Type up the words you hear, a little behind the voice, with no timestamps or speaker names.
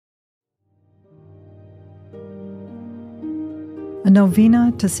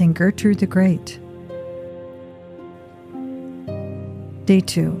Novena to St. Gertrude the Great. Day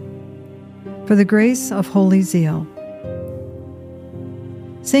 2. For the grace of holy zeal.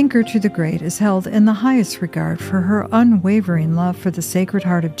 St. Gertrude the Great is held in the highest regard for her unwavering love for the Sacred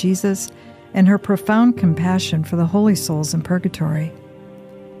Heart of Jesus and her profound compassion for the holy souls in Purgatory.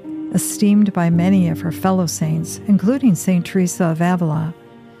 Esteemed by many of her fellow saints, including St. Teresa of Avila,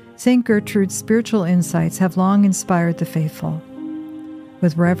 St. Gertrude's spiritual insights have long inspired the faithful.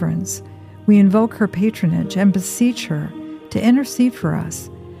 With reverence, we invoke her patronage and beseech her to intercede for us,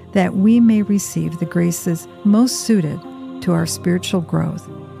 that we may receive the graces most suited to our spiritual growth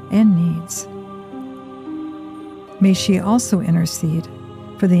and needs. May she also intercede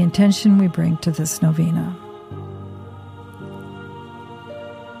for the intention we bring to this novena.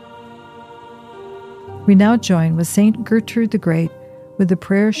 We now join with St. Gertrude the Great with the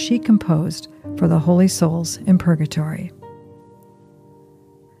prayer she composed for the holy souls in Purgatory.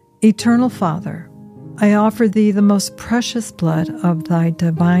 Eternal Father, I offer Thee the most precious blood of Thy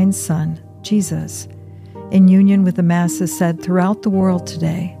divine Son, Jesus, in union with the Masses said throughout the world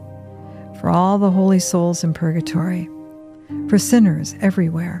today, for all the holy souls in Purgatory, for sinners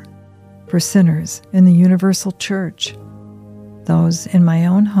everywhere, for sinners in the universal Church, those in my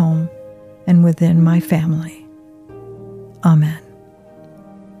own home and within my family. Amen.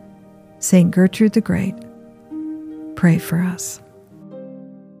 Saint Gertrude the Great, pray for us.